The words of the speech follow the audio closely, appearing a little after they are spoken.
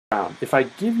compound. If I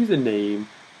give you the name,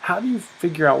 how do you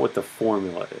figure out what the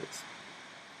formula is?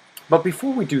 But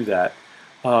before we do that,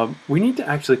 we need to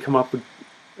actually come up with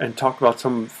and talk about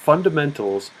some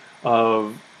fundamentals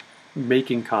of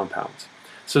making compounds.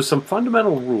 So some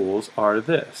fundamental rules are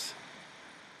this.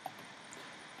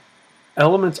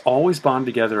 Elements always bond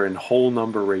together in whole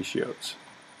number ratios.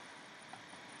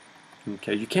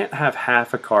 Okay, you can't have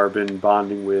half a carbon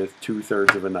bonding with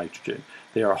 2/3 of a nitrogen.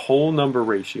 They are whole number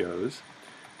ratios.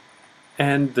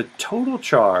 And the total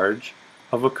charge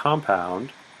of a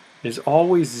compound is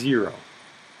always 0.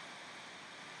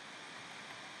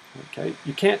 Okay,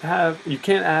 you can't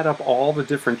add up all the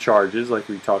different charges like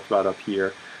we talked about up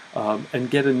here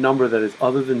and get a number that is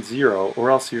other than 0,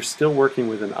 or else you're still working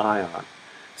with an ion.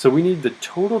 So we need the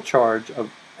total charge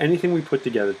of anything we put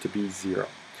together to be 0.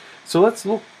 So let's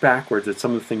look backwards at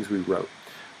some of the things we wrote.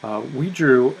 We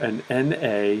drew an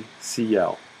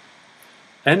NaCl.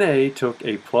 Na took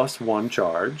a +1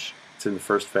 charge. It's in the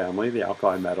first family, the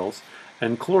alkali metals.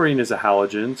 And chlorine is a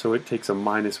halogen, so it takes a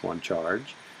 -1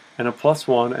 charge. And a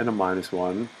 +1 and a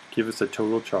 -1 give us a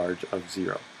total charge of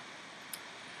 0.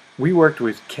 We worked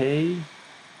with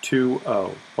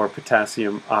K2O, or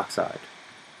potassium oxide.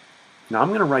 Now I'm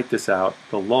going to write this out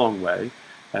the long way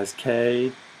as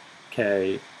K,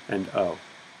 K, and O.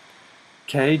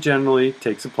 K generally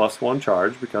takes a +1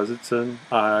 charge because it's an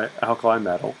alkali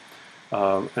metal,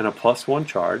 and a +1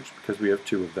 charge because we have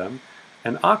 2 of them.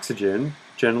 And oxygen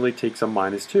generally takes a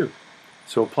 -2.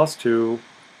 So a +1,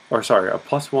 a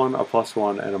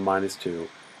 +1, and a -2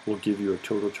 will give you a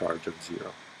total charge of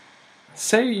 0.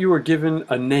 Say you were given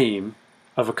a name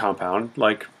of a compound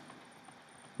like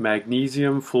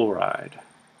magnesium fluoride.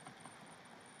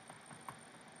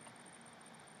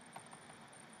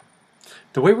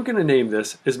 The way we're going to name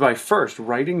this is by first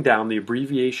writing down the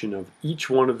abbreviation of each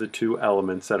one of the 2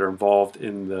 elements that are involved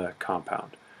in the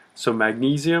compound. So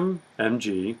magnesium,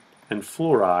 Mg, and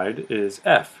fluoride is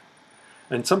F.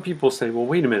 And some people say, well,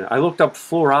 wait a minute, I looked up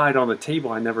fluoride on the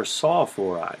table, I never saw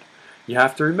fluoride. You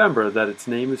have to remember that its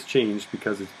name is changed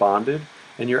because it's bonded,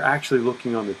 and you're actually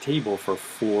looking on the table for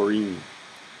fluorine.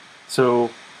 So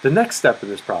the next step in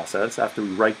this process, after we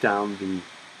write down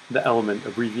the element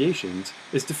abbreviations,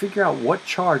 is to figure out what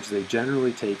charge they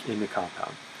generally take in the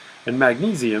compound. And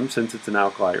magnesium, since it's an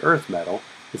alkali earth metal,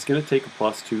 is going to take a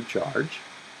 +2 charge.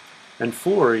 And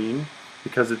fluorine,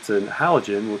 because it's a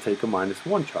halogen, will take a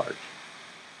 -1 charge.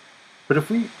 But if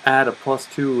we add a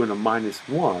 +2 and a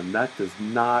 -1, that does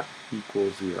not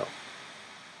equal 0.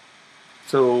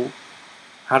 So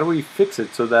how do we fix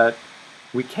it so that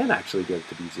we can actually get it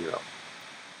to be 0?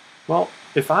 Well,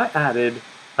 if I added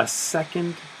a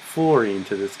second fluorine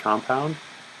to this compound,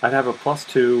 I'd have a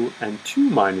 +2 and 2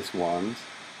 -1s,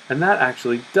 and that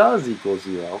actually does equal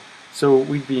 0, so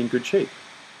we'd be in good shape.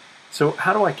 So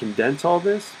how do I condense all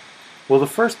this? Well, the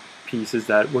first piece is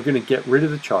that we're going to get rid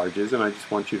of the charges, and I just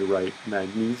want you to write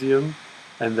magnesium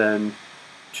and then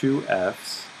 2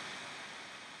 Fs.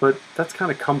 But that's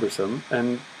kind of cumbersome,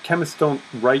 and chemists don't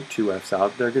write 2 Fs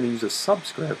out. They're going to use a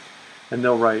subscript, and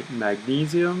they'll write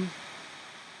magnesium,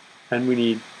 and we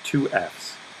need 2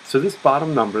 Fs. So this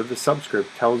bottom number, the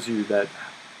subscript, tells you that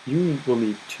you will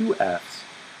need 2 Fs.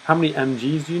 How many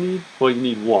Mgs do you need? Well, you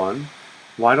need 1.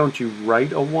 Why don't you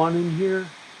write a 1 in here?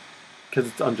 Because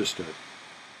it's understood.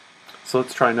 So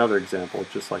let's try another example,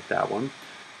 just like that one.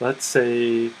 Let's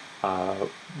say that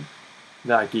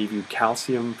I gave you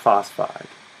calcium phosphide.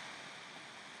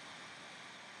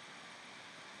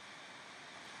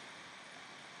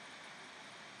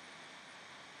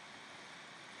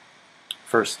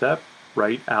 First step,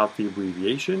 write out the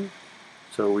abbreviation.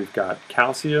 So we've got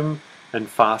calcium and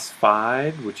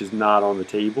phosphide, which is not on the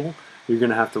table. You're going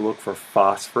to have to look for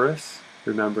phosphorus,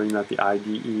 remembering that the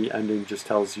IDE ending just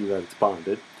tells you that it's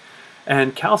bonded.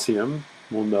 And calcium,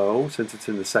 we'll know, since it's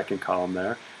in the second column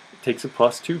there, it takes a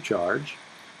 +2 charge.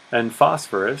 And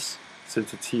phosphorus,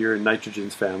 since it's here in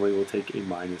nitrogen's family, will take a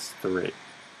 -3.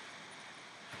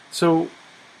 So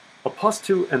a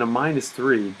 +2 and a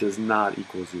 -3 does not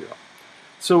equal 0.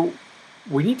 So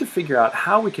we need to figure out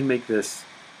how we can make this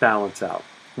balance out.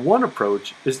 One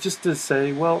approach is just to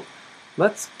say, well,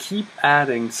 let's keep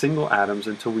adding single atoms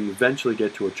until we eventually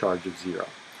get to a charge of 0.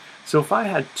 So if I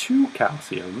had 2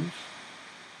 calciums,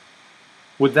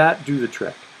 would that do the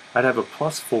trick? I'd have a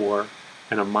 +4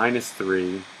 and a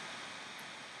 -3.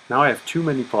 Now I have too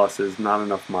many pluses, not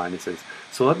enough minuses.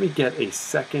 So let me get a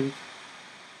second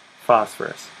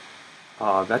phosphorus.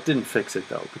 That didn't fix it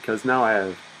though, because now I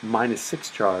have -6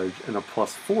 charge and a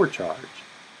 +4 charge.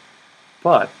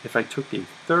 But if I took a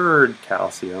third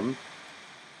calcium,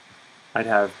 I'd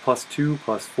have +2,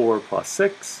 +4,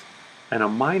 +6, and a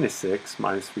minus 6,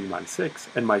 minus 3, minus 6,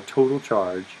 and my total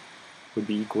charge would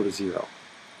be equal to 0.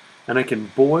 And I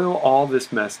can boil all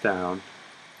this mess down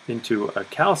into a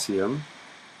calcium,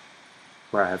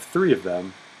 where I have 3 of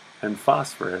them, and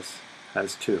phosphorus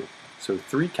has 2. So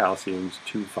 3 calciums,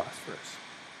 2 phosphorus.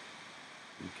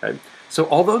 Okay. So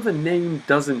although the name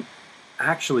doesn't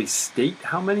actually state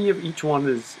how many of each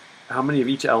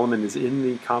element is in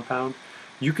the compound,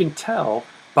 you can tell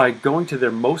by going to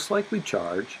their most likely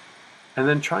charge and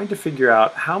then trying to figure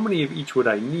out how many of each would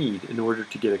I need in order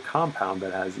to get a compound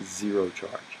that has 0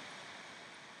 charge.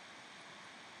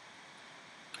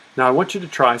 Now I want you to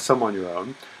try some on your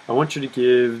own. I want you to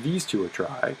give these two a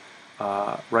try.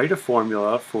 Write a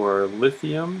formula for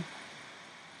lithium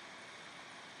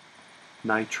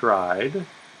nitride,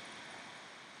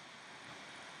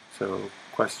 so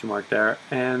question mark there,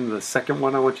 and the second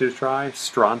one I want you to try,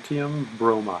 strontium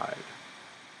bromide.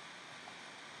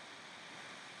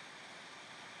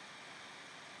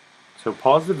 So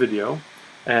pause the video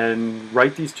and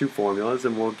write these two formulas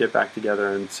and we'll get back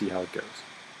together and see how it goes.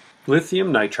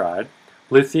 Lithium nitride.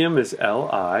 Lithium is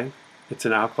Li. It's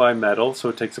an alkali metal, so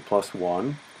it takes a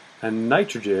 +1. And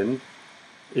nitrogen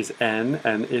is N,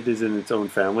 and it is in its own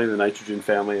family, the nitrogen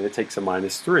family, and it takes a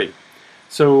 -3.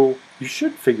 So you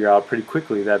should figure out pretty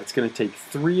quickly that it's going to take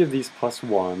 3 of these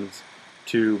 +1s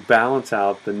to balance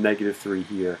out the -3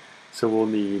 here. So we'll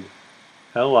need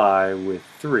Li with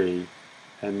 3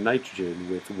 and nitrogen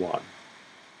with 1.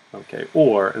 Okay,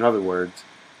 or in other words,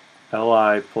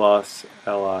 Li plus,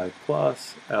 Li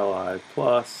plus, Li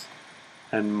plus,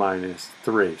 and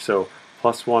 -3. So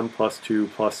 +1, +2,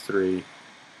 +3,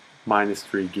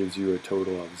 -3 gives you a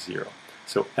total of 0.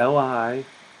 So Li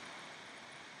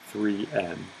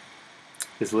 3N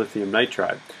is lithium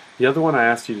nitride. The other one I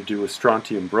asked you to do was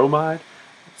strontium bromide.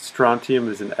 Strontium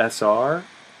is an Sr.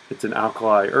 It's an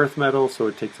alkali earth metal, so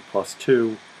it takes a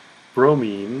 +2.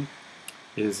 Bromine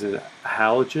is a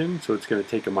halogen, so it's going to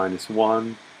take a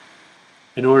 -1.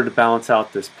 In order to balance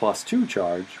out this +2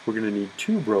 charge, we're going to need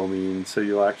 2 bromines, so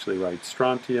you'll actually write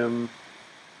strontium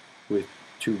with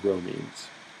 2 bromines.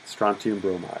 Strontium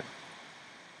bromide.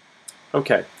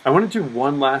 Okay, I want to do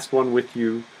one last one with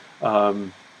you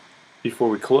before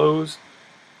we close,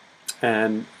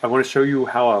 and I want to show you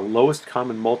how a lowest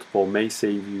common multiple may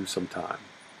save you some time.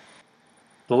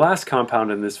 The last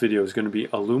compound in this video is going to be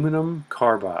aluminum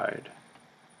carbide.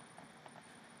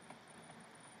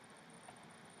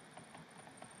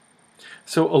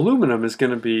 So aluminum is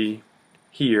going to be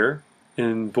here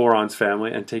in boron's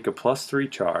family and take a +3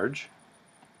 charge,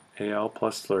 Al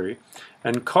 +3,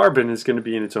 and carbon is going to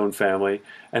be in its own family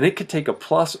and it could take a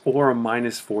plus or a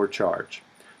 -4 charge.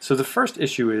 So the first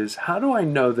issue is, how do I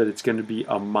know that it's going to be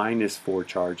a -4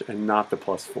 charge and not the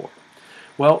 +4?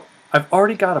 Well, I've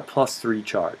already got a +3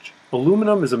 charge.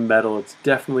 Aluminum is a metal, it's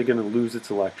definitely going to lose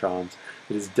its electrons,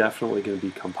 it is definitely going to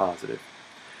become positive.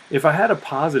 If I had a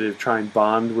positive try and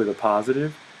bond with a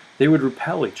positive, they would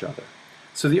repel each other.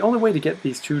 So the only way to get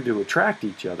these two to attract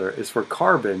each other is for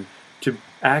carbon to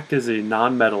act as a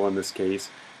non-metal in this case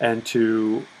and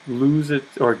to lose it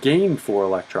or gain 4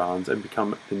 electrons and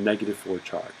become a -4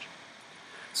 charge.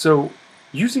 So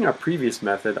using our previous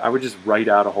method, I would just write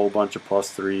out a whole bunch of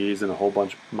 +3s and a whole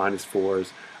bunch of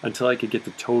 -4s until I could get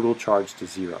the total charge to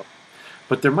 0.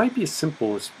 But there might be a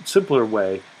simpler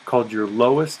way called your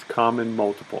lowest common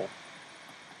multiple,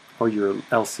 or your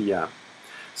LCM.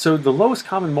 So the lowest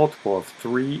common multiple of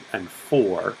 3 and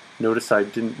 4, notice I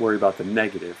didn't worry about the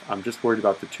negative, I'm just worried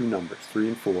about the two numbers, 3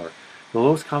 and 4. The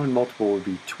lowest common multiple would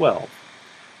be 12.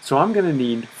 So I'm going to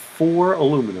need 4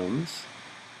 aluminums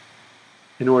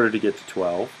in order to get to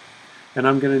 12, and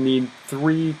I'm going to need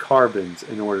 3 carbons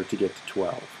in order to get to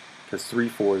 12, because 3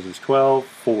 4s is 12,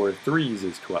 4 3s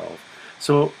is 12.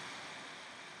 So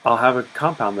I'll have a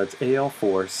compound that's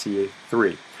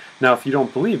Al4CA3. Now if you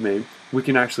don't believe me, we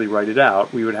can actually write it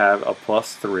out. We would have a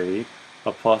 +3,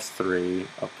 a +3,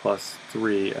 a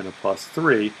 +3, and a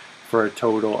 +3 for a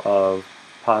total of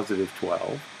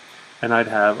 +12. And I'd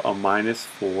have a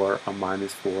 -4, a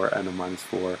 -4, and a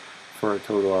 -4 for a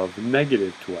total of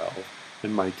 -12.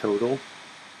 And my total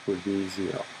would be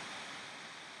 0.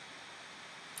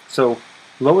 So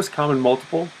lowest common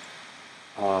multiple,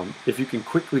 if you can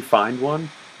quickly find one,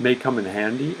 may come in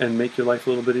handy and make your life a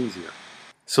little bit easier.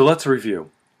 So let's review.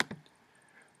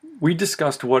 We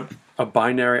discussed what a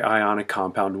binary ionic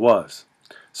compound was.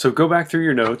 So go back through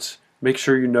your notes, make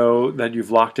sure you know that you've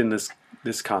locked in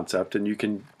this concept and you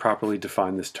can properly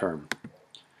define this term.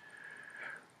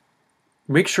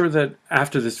 Make sure that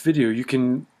after this video you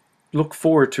can look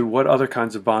forward to what other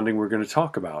kinds of bonding we're going to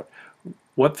talk about.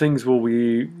 What things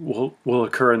will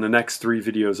occur in the next 3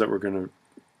 videos that we're going to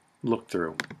look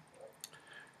through.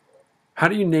 How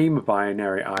do you name a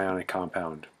binary ionic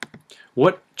compound?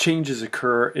 What changes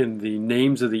occur in the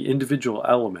names of the individual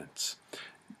elements?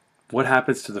 What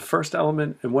happens to the first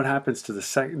element and what happens to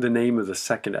the name of the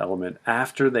second element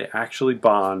after they actually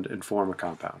bond and form a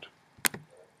compound?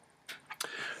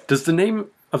 Does the name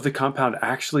of the compound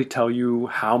actually tell you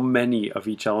how many of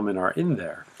each element are in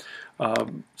there?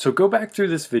 So go back through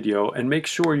this video and make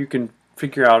sure you can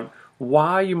figure out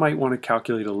why you might want to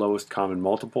calculate a lowest common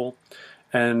multiple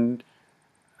and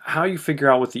how you figure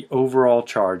out what the overall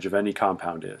charge of any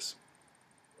compound is.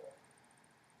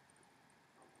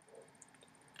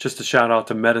 Just a shout out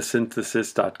to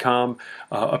metasynthesis.com.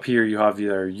 Up here you have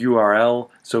their URL,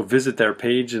 so visit their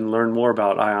page and learn more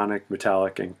about ionic,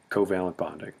 metallic, and covalent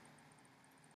bonding.